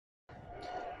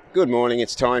Good morning,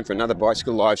 it's time for another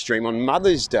bicycle live stream on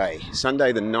Mother's Day,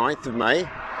 Sunday the 9th of May,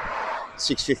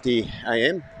 6:50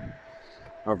 a.m.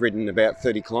 I've ridden about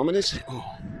 30 kilometres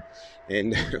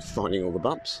and finding all the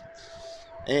bumps.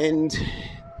 And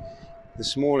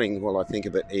this morning, well, I think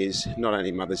of it is not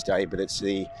only Mother's Day, but it's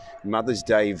the Mother's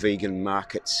Day vegan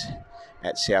markets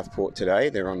at Southport today.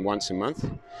 They're on once a month,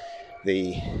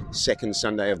 the second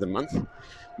Sunday of the month.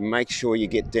 Make sure you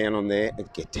get down on there,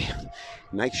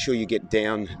 Make sure you get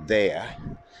down there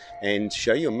and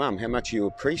show your mum how much you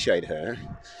appreciate her.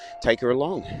 Take her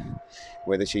along,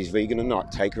 whether she's vegan or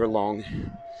not, take her along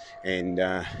and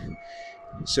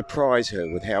surprise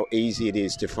her with how easy it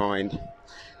is to find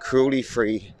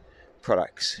cruelty-free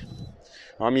products.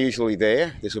 I'm usually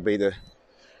there. This will be the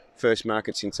first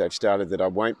market since they've started that I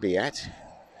won't be at.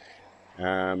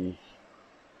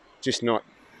 Just not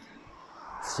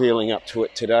feeling up to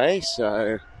it today,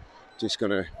 so just going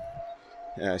to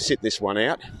sit this one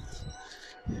out.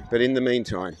 But in the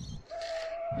meantime,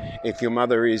 if your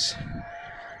mother is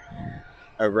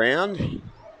around,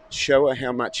 show her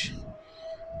how much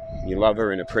you love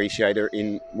her and appreciate her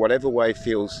in whatever way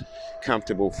feels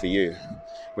comfortable for you.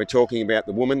 We're talking about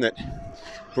the woman that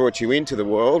brought you into the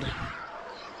world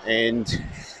and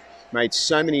made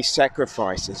so many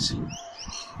sacrifices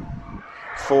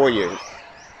for you.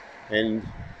 And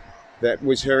that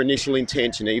was her initial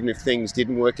intention, even if things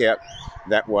didn't work out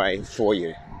that way for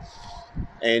you.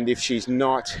 And if she's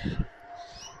not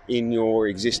in your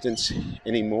existence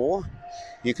anymore,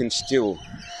 you can still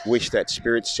wish that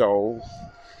spirit soul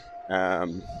a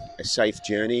safe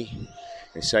journey,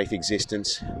 a safe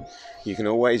existence. You can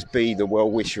always be the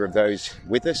well-wisher of those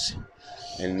with us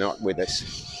and not with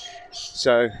us.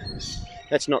 So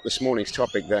that's not this morning's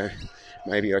topic, though.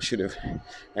 Maybe I should have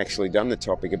actually done the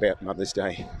topic about Mother's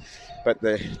Day. But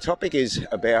the topic is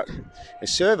about a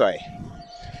survey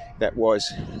that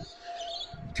was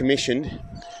commissioned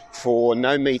for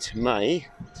No Meat May,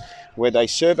 where they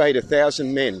surveyed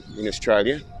 1,000 men in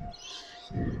Australia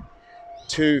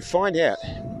to find out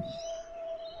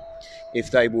if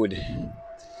they would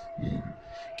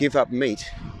give up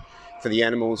meat for the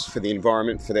animals, for the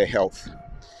environment, for their health.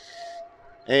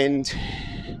 And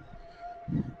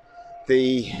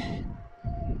the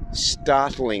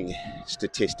startling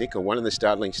statistic, or one of the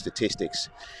startling statistics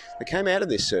that came out of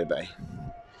this survey,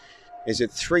 is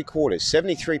that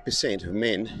 73% of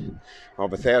men,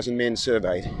 of 1,000 men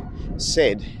surveyed,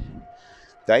 said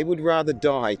they would rather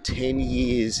die 10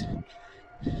 years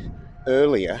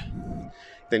earlier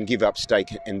than give up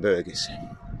steak and burgers.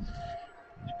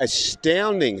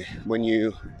 Astounding when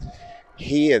you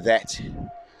hear that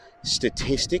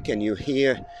statistic and you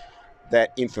hear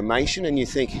that information and you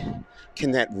think,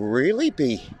 can that really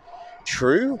be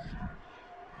true?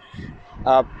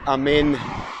 Are men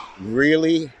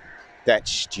really that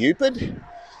stupid?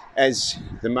 As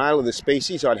the male of the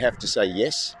species, I'd have to say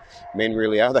yes, men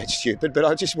really are that stupid, but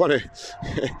I just want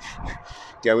to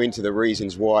go into the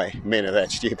reasons why men are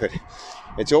that stupid.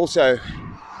 It's also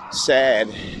sad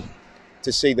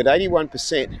to see that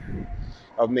 81%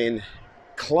 of men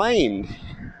claimed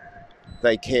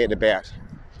they cared about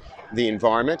the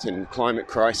environment and climate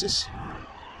crisis,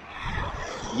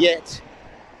 yet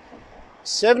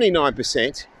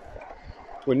 79%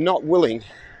 were not willing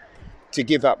to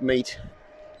give up meat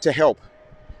to help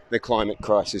the climate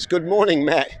crisis. Good morning,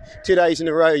 Matt. 2 days in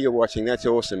a row you're watching. That's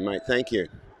awesome, mate. Thank you.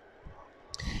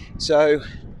 So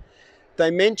they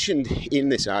mentioned in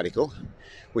this article,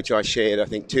 which I shared, I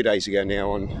think 2 days ago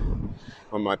now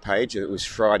on my page, it was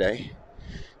Friday,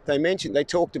 they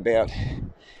talked about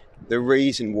the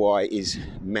reason why is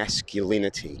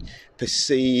masculinity,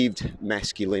 perceived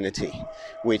masculinity,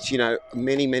 which,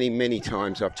 many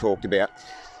times I've talked about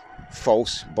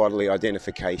false bodily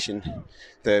identification,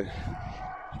 the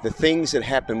things that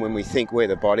happen when we think we're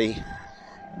the body,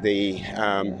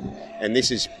 and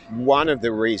this is one of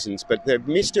the reasons, but they've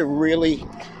missed a really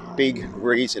big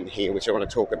reason here, which I want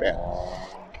to talk about.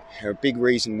 A big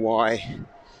reason why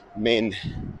men,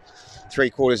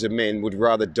 3/4 of men, would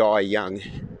rather die young.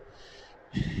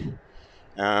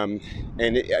 And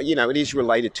it is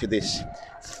related to this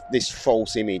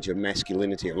false image of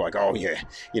masculinity, of like, oh yeah,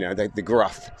 the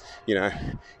gruff,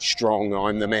 strong,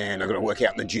 I'm the man, I've got to work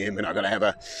out in the gym and I've got to have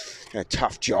a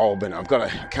tough job and I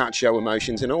can't show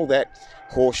emotions and all that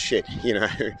horse shit,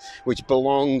 which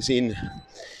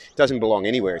doesn't belong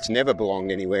anywhere. It's never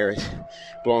belonged anywhere. It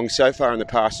belongs so far in the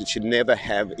past it should never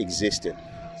have existed.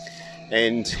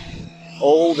 And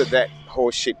all that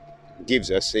horse shit gives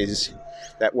us is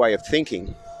that way of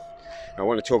thinking. I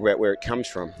want to talk about where it comes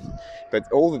from,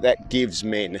 but all that gives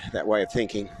men, that way of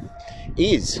thinking,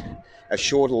 is a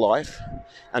shorter life,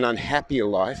 an unhappier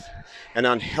life, an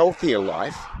unhealthier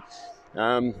life.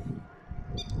 And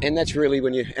that's really,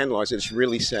 when you analyse it, it's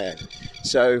really sad.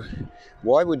 So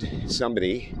why would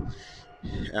somebody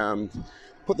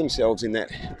put themselves in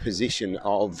that position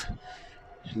of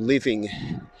living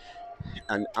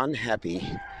an unhappy,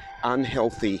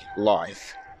 unhealthy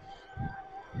life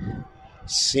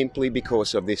simply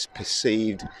because of this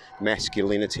perceived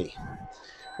masculinity?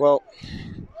 Well,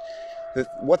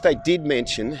 what they did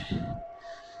mention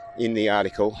in the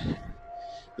article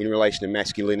in relation to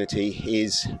masculinity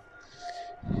is,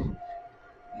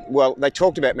 well, they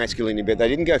talked about masculinity, but they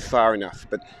didn't go far enough.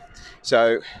 But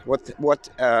so what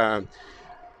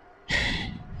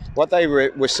they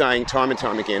were saying time and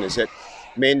time again is that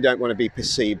men don't want to be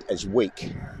perceived as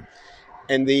weak.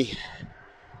 And the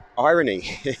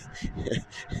irony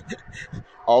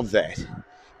of that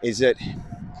is that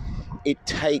it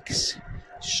takes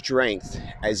strength,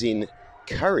 as in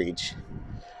courage,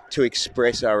 to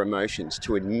express our emotions,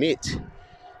 to admit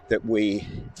that we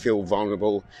feel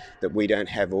vulnerable, that we don't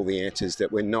have all the answers,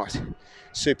 that we're not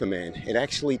Superman. It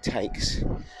actually takes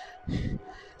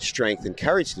strength and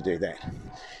courage to do that.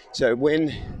 So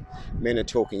when men are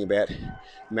talking about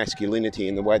masculinity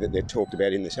in the way that they're talked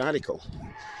about in this article,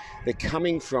 they're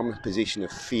coming from a position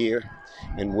of fear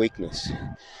and weakness.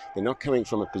 They're not coming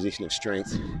from a position of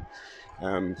strength.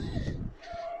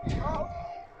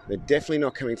 They're definitely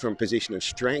not coming from a position of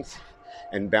strength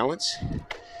and balance.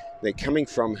 They're coming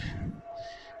from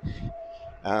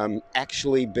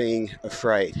actually being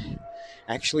afraid,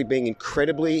 actually being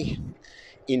incredibly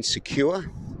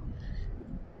insecure,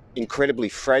 incredibly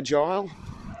fragile.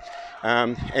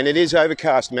 And it is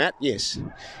overcast, Matt. Yes,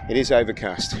 it is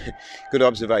overcast. Good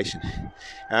observation.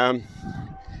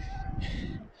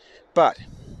 But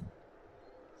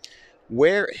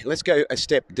let's go a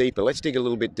step deeper. Let's dig a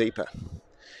little bit deeper.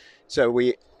 So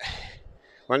we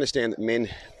understand that men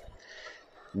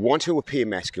want to appear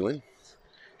masculine.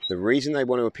 The reason they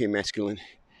want to appear masculine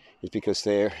is because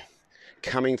they're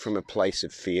coming from a place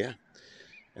of fear,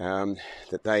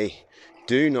 that they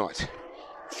do not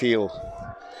feel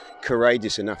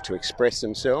courageous enough to express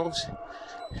themselves,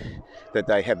 that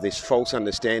they have this false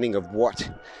understanding of what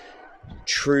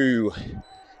true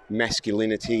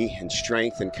masculinity and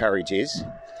strength and courage is.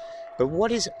 But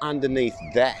what is underneath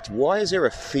that? Why is there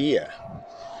a fear?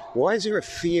 Why is there a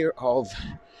fear of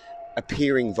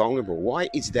appearing vulnerable? Why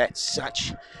is that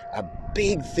such a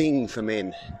big thing for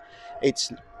men?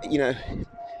 It's,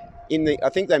 I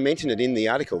think they mentioned it in the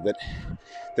article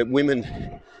that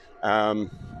women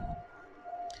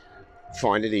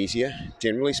find it easier,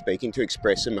 generally speaking, to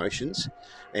express emotions,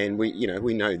 and we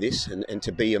know this, and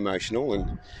to be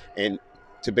emotional and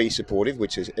to be supportive,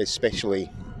 which is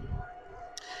especially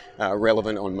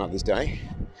relevant on Mother's Day.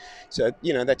 So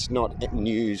that's not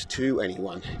news to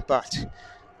anyone. But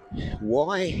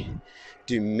why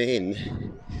do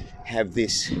men have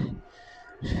this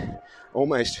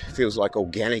almost feels like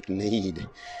organic need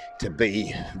to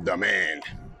be the man?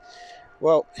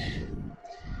 Well,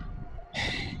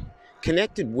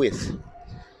 connected with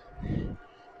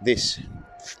this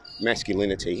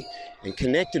masculinity and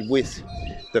connected with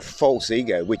the false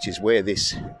ego, which is where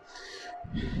this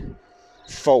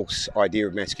false idea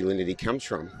of masculinity comes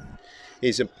from,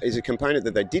 is a component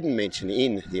that they didn't mention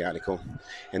in the article,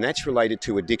 and that's related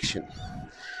to addiction.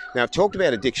 Now, I've talked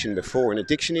about addiction before, and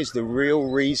addiction is the real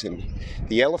reason,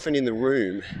 the elephant in the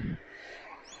room,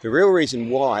 the real reason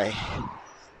why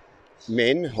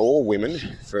men or women,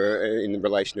 in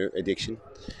relation to addiction,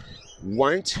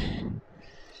 won't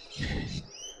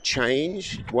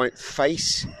change, won't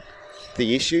face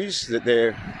the issues that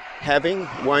they're having,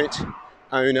 won't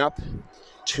own up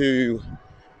to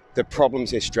the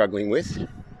problems they're struggling with.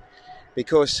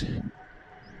 Because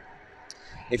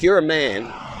if you're a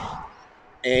man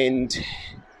and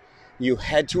you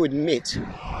had to admit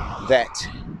that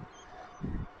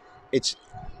it's,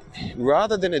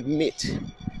 rather than admit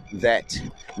that,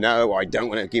 no, I don't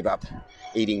want to give up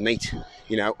eating meat,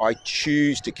 I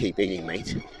choose to keep eating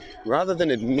meat, rather than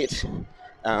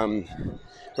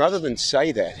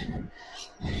say that,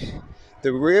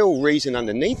 the real reason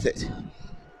underneath it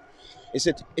is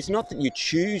that it's not that you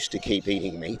choose to keep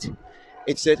eating meat,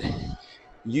 it's that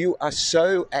you are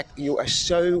so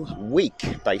weak,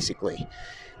 basically,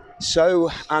 so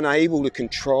unable to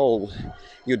control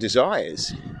your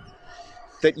desires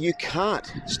that you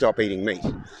can't stop eating meat.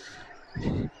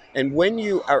 And when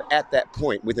you are at that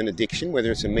point with an addiction,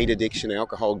 whether it's a meat addiction,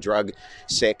 alcohol, drug,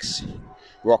 sex,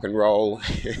 rock and roll,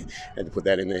 had to put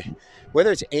that in there,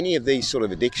 whether it's any of these sort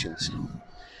of addictions,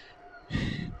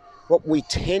 what we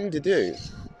tend to do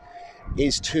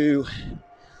is to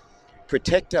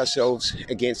protect ourselves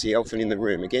against the elephant in the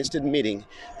room, against admitting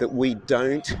that we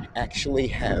don't actually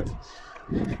have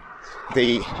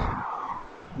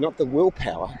not the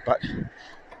willpower, but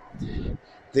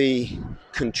the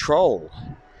control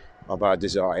of our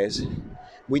desires.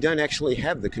 We don't actually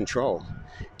have the control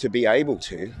to be able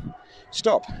to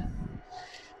stop.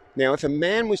 Now, if a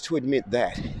man was to admit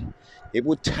that, it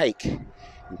would take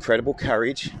incredible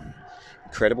courage,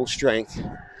 incredible strength,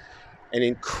 and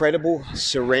incredible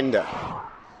surrender.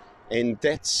 And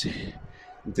that's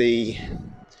the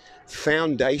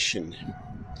foundation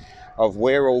of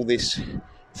where all this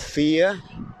fear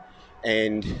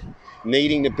and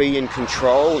needing to be in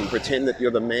control and pretend that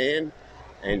you're the man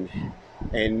and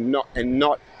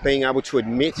not being able to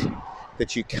admit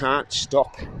that you can't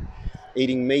stop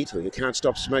eating meat, or you can't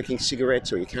stop smoking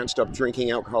cigarettes, or you can't stop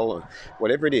drinking alcohol, or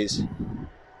whatever it is,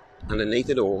 underneath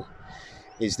it all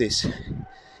is this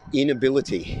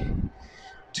inability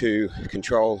to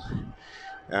control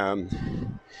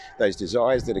those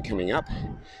desires that are coming up,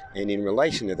 and in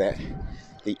relation to that,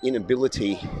 the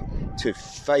inability to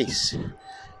face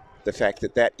the fact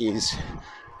that that is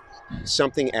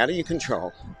something out of your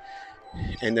control,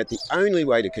 and that the only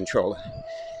way to control it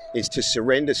is to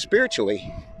surrender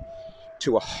spiritually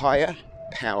to a higher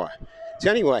power. It's the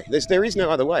only way. There is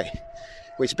no other way.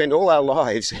 We spend all our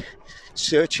lives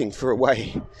searching for a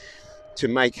way to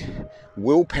make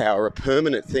willpower a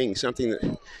permanent thing, something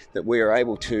that we are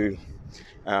able to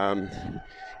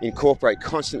incorporate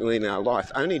constantly in our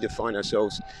life, only to find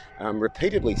ourselves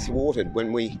repeatedly thwarted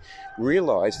when we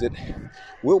realize that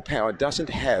willpower doesn't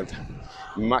have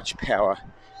much power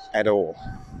at all.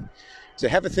 So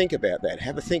have a think about that.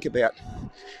 Have a think about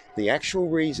the actual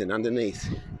reason underneath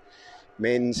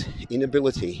men's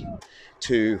inability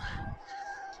to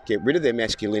get rid of their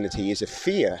masculinity is a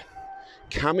fear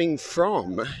coming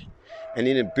from an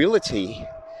inability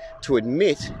to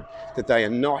admit that they are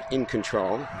not in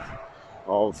control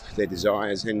of their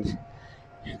desires, and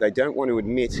they don't want to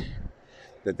admit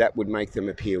that that would make them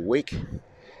appear weak.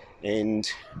 And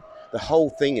the whole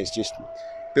thing is just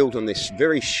built on this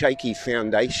very shaky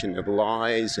foundation of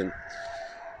lies and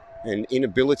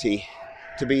inability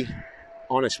to be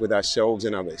honest with ourselves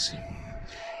and others.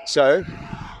 So,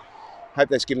 hope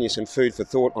that's given you some food for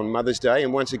thought on Mother's Day.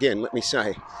 And once again, let me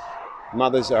say,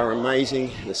 mothers are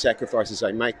amazing. The sacrifices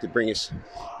they make to bring us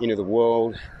into the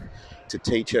world, to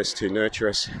teach us, to nurture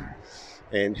us.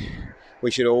 And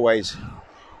we should always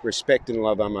respect and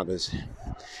love our mothers.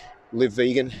 Live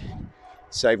vegan,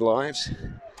 save lives,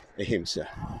 ahimsa.